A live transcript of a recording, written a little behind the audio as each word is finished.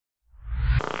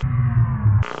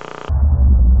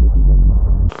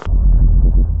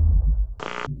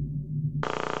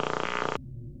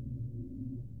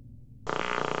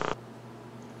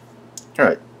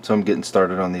so I'm getting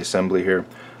started on the assembly here.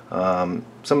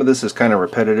 Some of this is kind of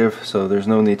repetitive, so there's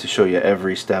no need to show you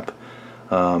every step,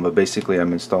 but basically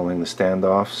I'm installing the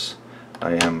standoffs.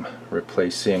 I am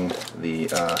replacing the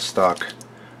stock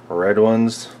red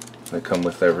ones that come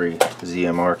with every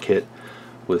ZMR kit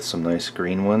with some nice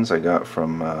green ones I got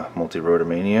from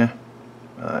Multi-Rotormania,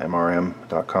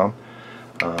 MRM.com.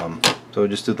 So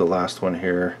just do the last one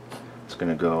here. It's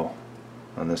going to go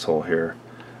on this hole here.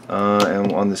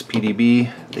 And on this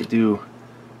PDB,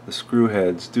 the screw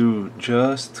heads do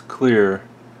just clear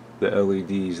the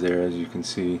LEDs there, as you can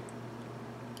see.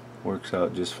 Works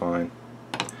out just fine.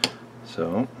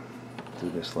 So, do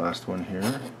this last one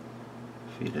here.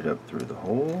 Feed it up through the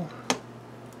hole.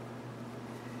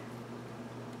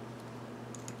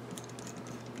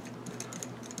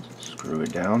 Screw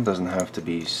it down. Doesn't have to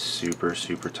be super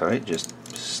tight, just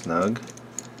snug.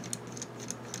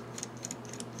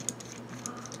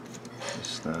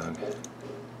 Just snug.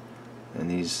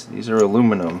 And these are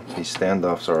aluminum. These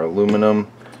standoffs are aluminum.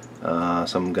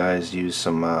 Some guys use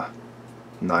some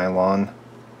nylon.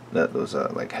 Those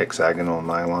like hexagonal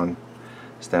nylon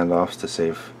standoffs to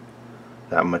save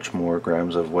that much more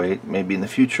grams of weight. Maybe in the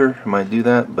future I might do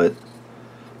that, but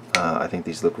I think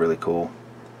these look really cool.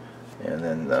 And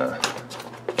then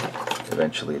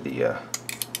eventually the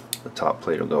top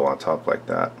plate will go on top like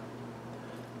that.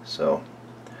 So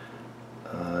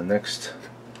next,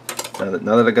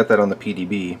 now that I got that on the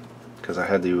PDB, because I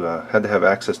had to have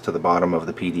access to the bottom of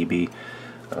the PDB,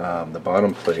 the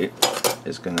bottom plate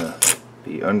is gonna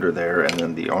be under there, and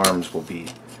then the arms will be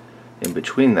in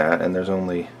between that, and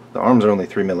the arms are only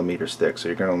 3mm thick, so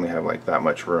you're gonna only have like that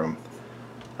much room,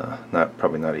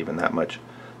 probably not even that much.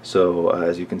 So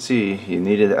as you can see, you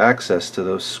needed access to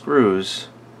those screws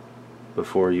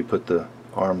before you put the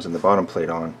arms and the bottom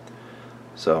plate on.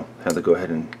 So I had to go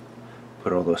ahead and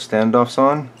put all those standoffs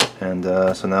on, and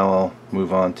so now I'll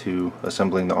move on to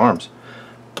assembling the arms.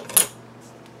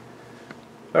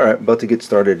 Alright, about to get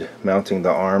started mounting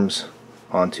the arms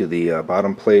onto the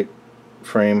bottom plate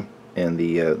frame and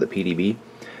the PDB.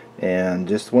 And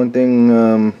just one thing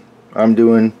I'm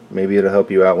doing, maybe it'll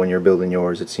help you out when you're building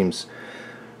yours. It seems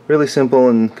really simple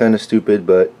and kind of stupid,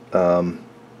 but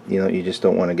you know, you just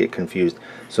don't want to get confused.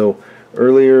 So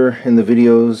earlier in the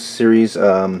videos series,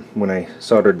 when I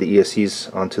soldered the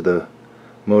ESCs onto the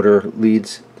motor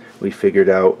leads, we figured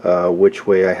out which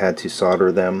way I had to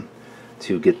solder them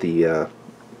to get the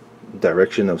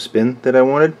direction of spin that I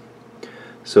wanted.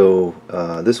 So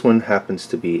this one happens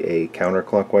to be a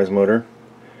counterclockwise motor,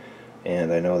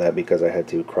 and I know that because I had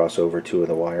to cross over 2 of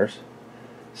the wires.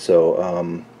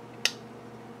 So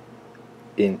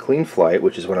in Clean Flight,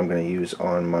 which is what I'm going to use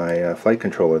on my flight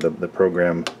controller, the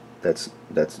program that's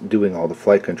doing all the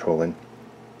flight controlling,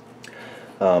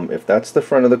 if that's the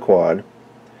front of the quad,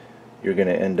 you're going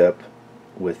to end up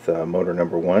with motor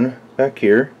number 1 back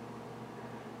here,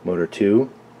 motor 2,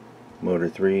 motor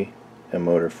 3, and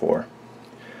motor 4.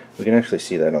 We can actually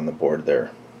see that on the board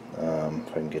there, if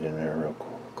I can get in there real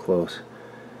close.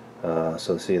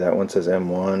 So see, that one says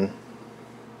M1,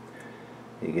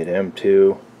 you get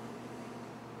M2,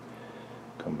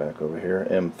 come back over here,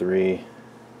 M3,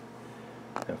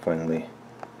 and finally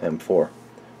M4.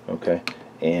 Okay,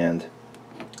 and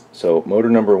so motor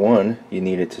number 1, you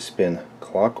need it to spin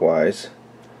clockwise,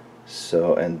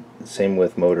 so, and same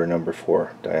with motor number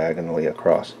 4, diagonally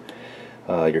across.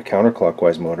 Your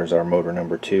counterclockwise motors are motor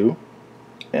number 2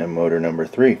 and motor number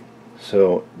 3.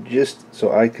 So just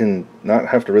so I can not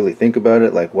have to really think about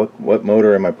it, like what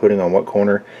motor am I putting on what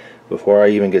corner, before I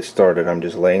even get started, I'm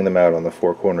just laying them out on the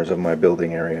 4 corners of my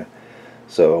building area.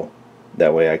 So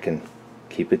that way I can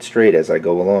keep it straight as I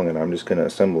go along, and I'm just going to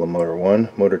assemble a motor 1,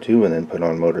 motor 2, and then put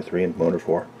on motor 3 and motor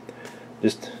 4.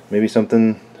 Just maybe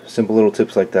something simple, little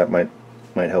tips like that might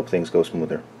help things go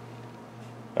smoother.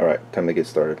 Alright, time to get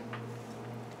started.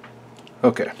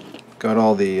 Okay, got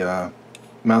all the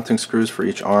mounting screws for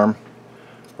each arm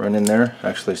run in there.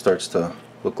 Actually starts to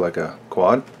look like a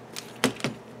quad.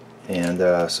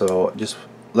 And so just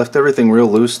left everything real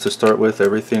loose to start with.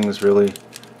 Everything's really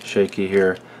shaky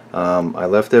here. I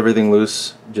left everything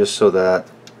loose just so that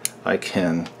I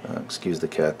can, excuse the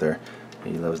cat there,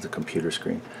 he loves the computer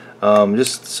screen.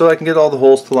 Just so I can get all the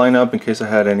holes to line up in case I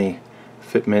had any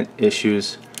fitment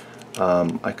issues.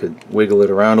 I could wiggle it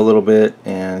around a little bit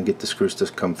and get the screws to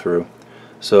come through.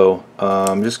 So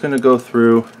I'm just going to go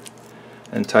through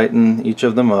and tighten each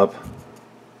of them up,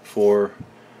 4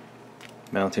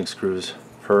 mounting screws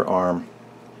per arm,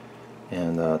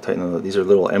 and tighten them. These are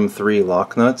little M3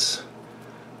 lock nuts.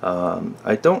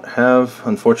 I don't have,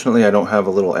 unfortunately, I don't have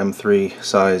a little M3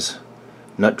 size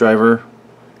nut driver,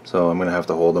 so I'm going to have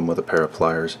to hold them with a pair of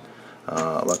pliers.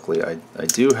 Luckily I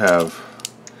do have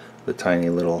the tiny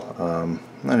little, I'm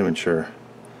not even sure,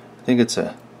 I think it's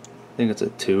a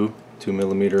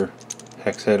 2mm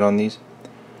hex head on these.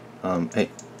 Hey,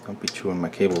 don't be chewing my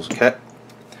cables, cat.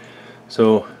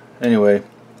 So anyway,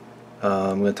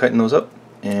 I'm going to tighten those up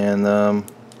and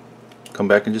come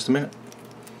back in just a minute.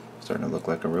 Starting to look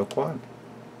like a real quad.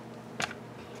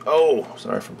 Oh,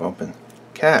 sorry for bumping.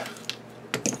 Cat.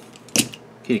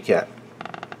 Kitty cat.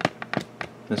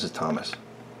 This is Thomas.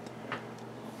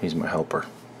 He's my helper.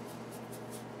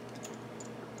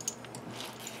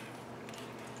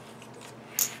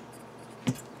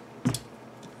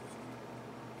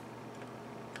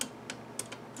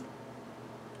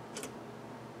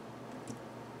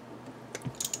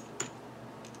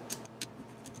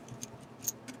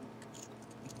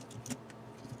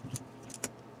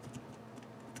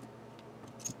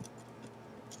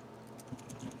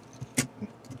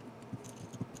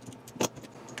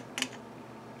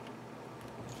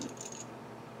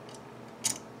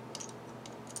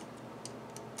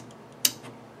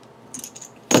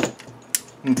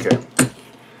 Okay,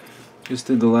 just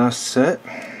did the last set,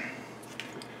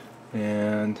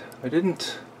 and I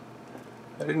didn't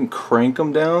crank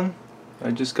them down. I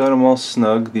just got them all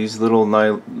snug. These little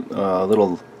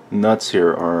little nuts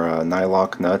here are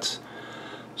nylock nuts,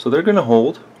 so they're gonna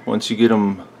hold once you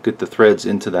get the threads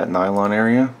into that nylon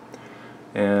area.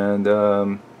 And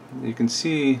you can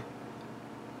see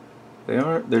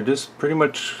they're just pretty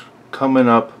much coming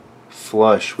up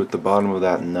flush with the bottom of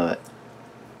that nut.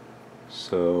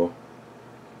 So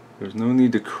there's no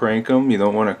need to crank them. You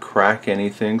don't want to crack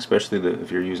anything, especially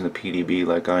if you're using a PDB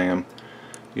like I am.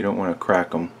 You don't want to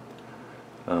crack them.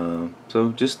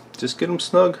 So just get them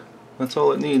snug. That's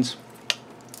all it needs.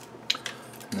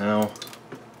 Now,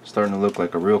 starting to look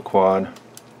like a real quad,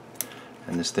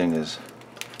 and this thing is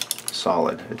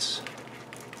solid. It's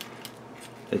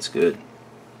good.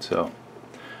 So,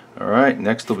 all right.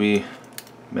 Next will be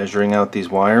measuring out these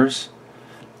wires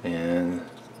and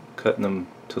cutting them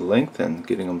to length and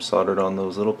getting them soldered on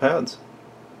those little pads.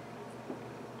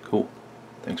 Cool.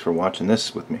 Thanks for watching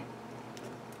this with me.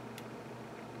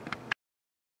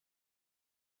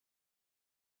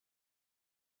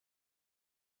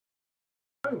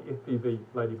 FPV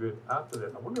Ladybird after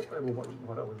that. I wonder if they were watching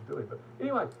what I was doing. But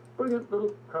anyway, brilliant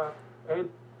little craft, and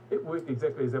it worked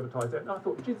exactly as advertised. And I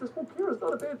thought, geez, this Walkera is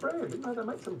not a bad brand. You know,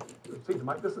 they seem to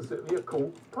make this is certainly a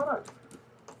cool product.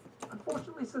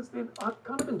 Unfortunately, since then, I've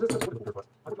kind of been disappointed.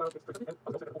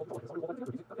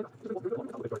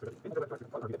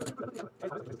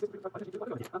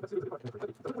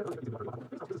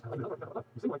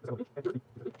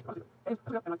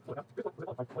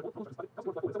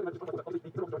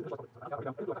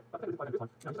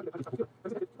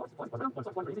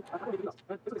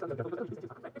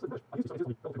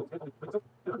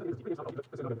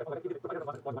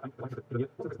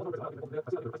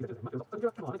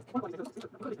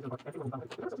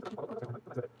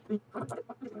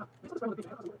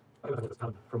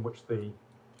 From which the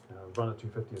Runner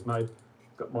 250 is made. It's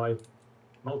got my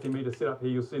multimeter set up here.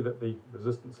 You'll see that the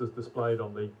resistance is displayed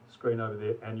on the screen over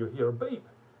there, and you'll hear a beep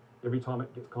every time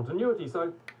it gets continuity.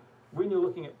 So when you're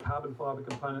looking at carbon fiber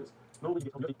components, normally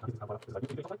you get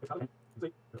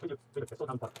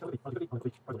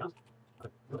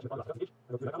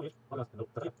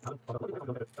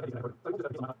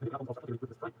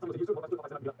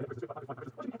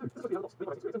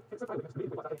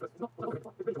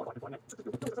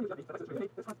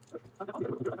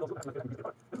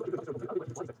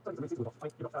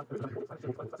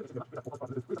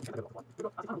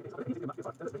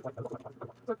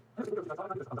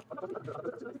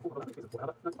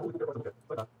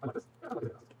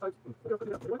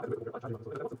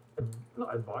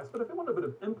not advice, but if they want a bit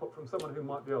of input from someone who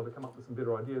might be able to come up with some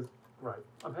better ideas, great.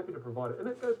 I'm happy to provide it. And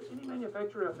it goes to any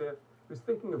manufacturer out there who's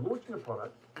thinking of launching a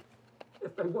product.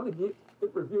 If they want to get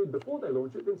it reviewed before they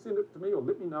launch it, then send it to me or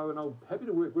let me know, and I'm happy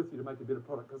to work with you to make a better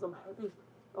product, because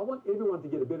I want everyone to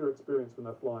get a better experience when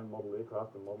they're flying model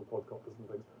aircraft and model quadcopters and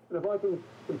things. And if I can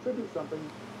contribute something...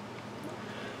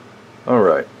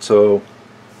 Alright, so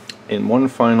in one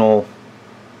final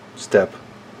step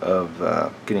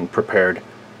of getting prepared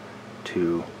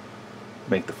to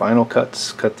make the final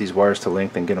cuts, cut these wires to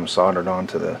length and get them soldered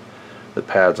onto the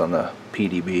pads on the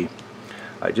PDB,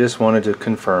 I just wanted to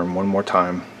confirm one more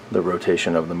time the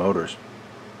rotation of the motors.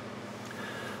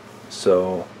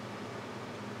 So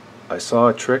I saw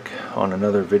a trick on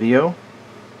another video,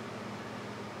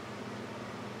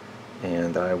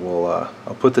 and I'll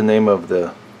put the name of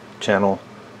the channel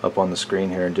up on the screen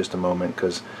here in just a moment,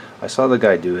 because I saw the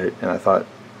guy do it and I thought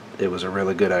it was a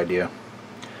really good idea.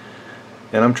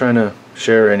 And I'm trying to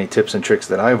share any tips and tricks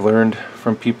that I've learned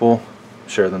from people,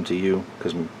 share them to you,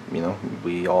 because you know,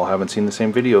 we all haven't seen the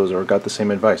same videos or got the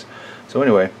same advice. So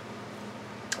anyway,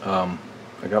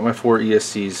 I got my 4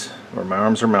 ESCs, or my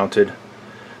arms are mounted.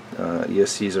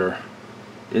 ESCs are,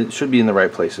 it should be in the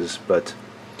right places, but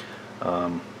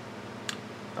I'm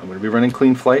going to be running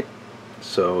clean flight.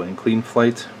 So in clean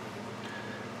flight,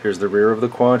 here's the rear of the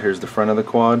quad, here's the front of the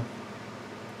quad.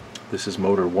 This is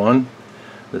motor 1,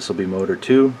 this will be motor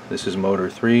 2, this is motor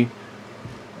 3,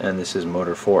 and this is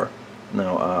motor 4.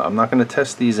 Now I'm not going to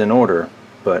test these in order,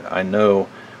 but I know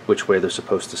which way they're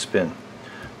supposed to spin.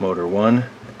 Motor 1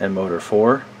 and motor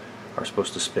 4 are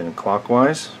supposed to spin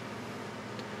clockwise.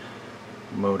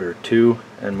 Motor 2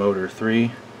 and motor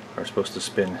 3 are supposed to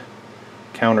spin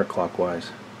counterclockwise.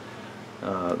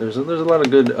 There's a lot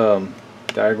of good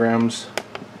diagrams.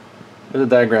 There's a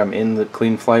diagram in the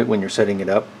clean flight when you're setting it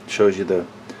up. It shows you the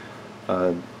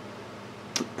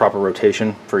proper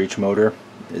rotation for each motor,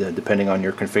 depending on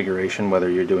your configuration, whether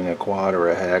you're doing a quad or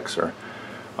a hex or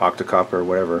octocopter or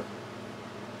whatever.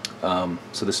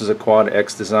 So this is a quad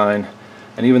X design,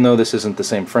 and even though this isn't the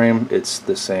same frame, it's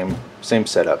the same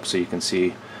setup. So you can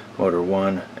see motor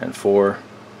 1 and 4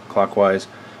 clockwise,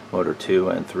 motor 2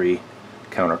 and 3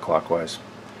 counterclockwise.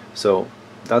 So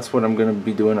that's what I'm going to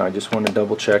be doing. I just want to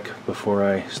double check before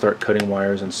I start cutting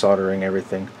wires and soldering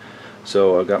everything.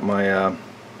 So I've got my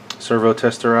servo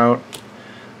tester out.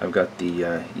 I've got the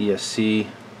ESC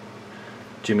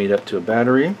jimmied up to a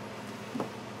battery.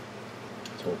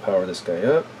 So we'll power this guy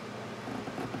up.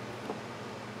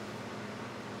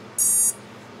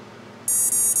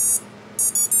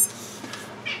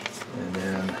 And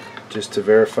then just to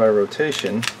verify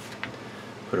rotation,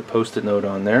 put a post-it note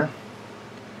on there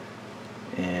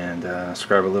and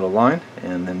scribe a little line,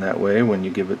 and then that way when you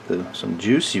give it some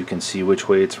juice, you can see which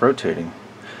way it's rotating.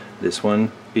 This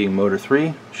one, being motor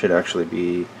 3, should actually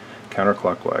be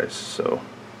counterclockwise, so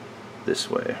this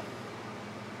way.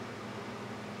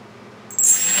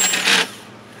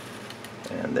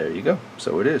 And there you go,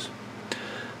 so it is.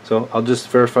 So I'll just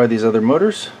verify these other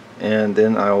motors, and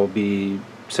then I will be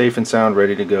safe and sound,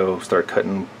 ready to go, start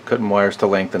cutting wires to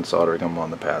length and soldering them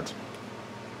on the pads.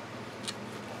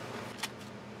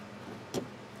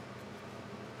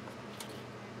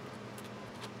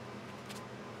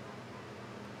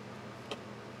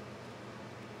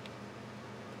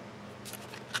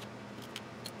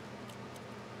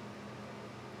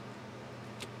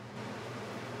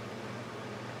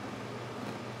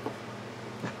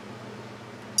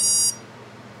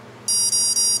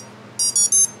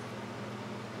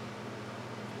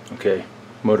 Okay,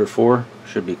 motor 4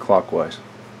 should be clockwise.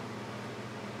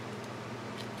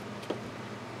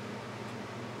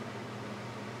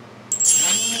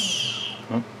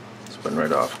 Oh, spun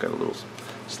right off, got a little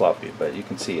sloppy, but you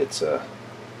can see it's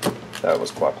that was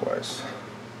clockwise.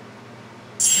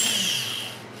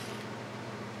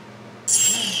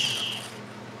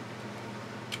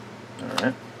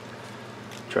 Alright,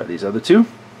 try these other two.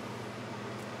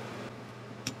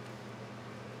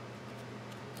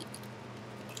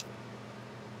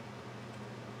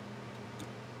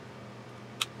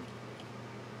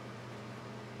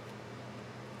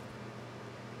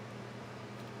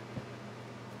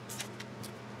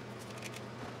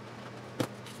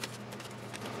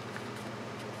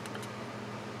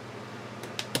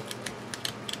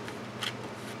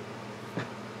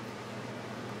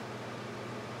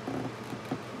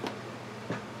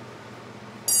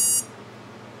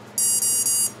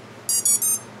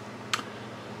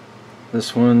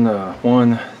 This one,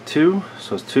 1, 2,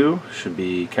 so 2 should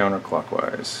be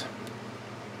counterclockwise.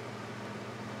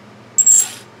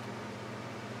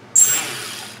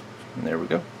 And there we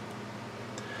go. So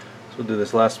we'll do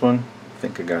this last one. I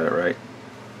think I got it right.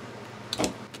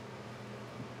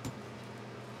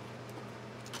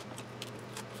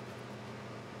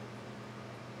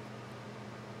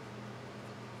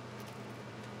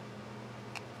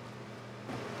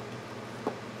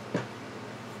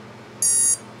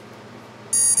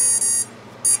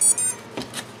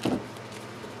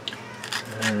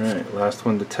 Alright, last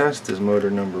one to test is motor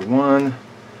number 1.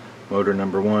 Motor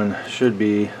number 1 should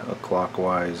be a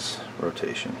clockwise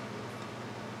rotation.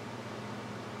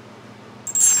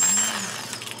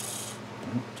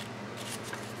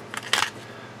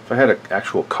 If I had an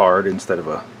actual card instead of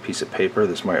a piece of paper,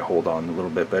 this might hold on a little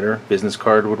bit better. Business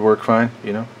card would work fine,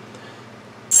 you know.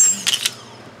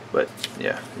 But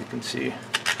yeah, you can see.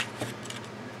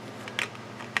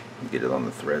 Get it on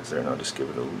the threads there, and I'll just give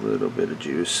it a little bit of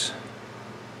juice.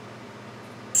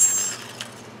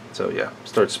 So yeah,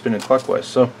 start spinning clockwise.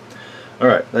 So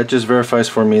alright, that just verifies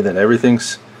for me that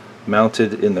everything's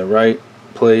mounted in the right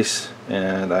place,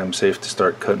 and I'm safe to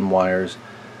start cutting wires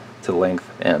to length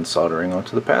and soldering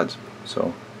onto the pads.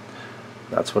 So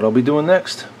that's what I'll be doing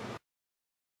next.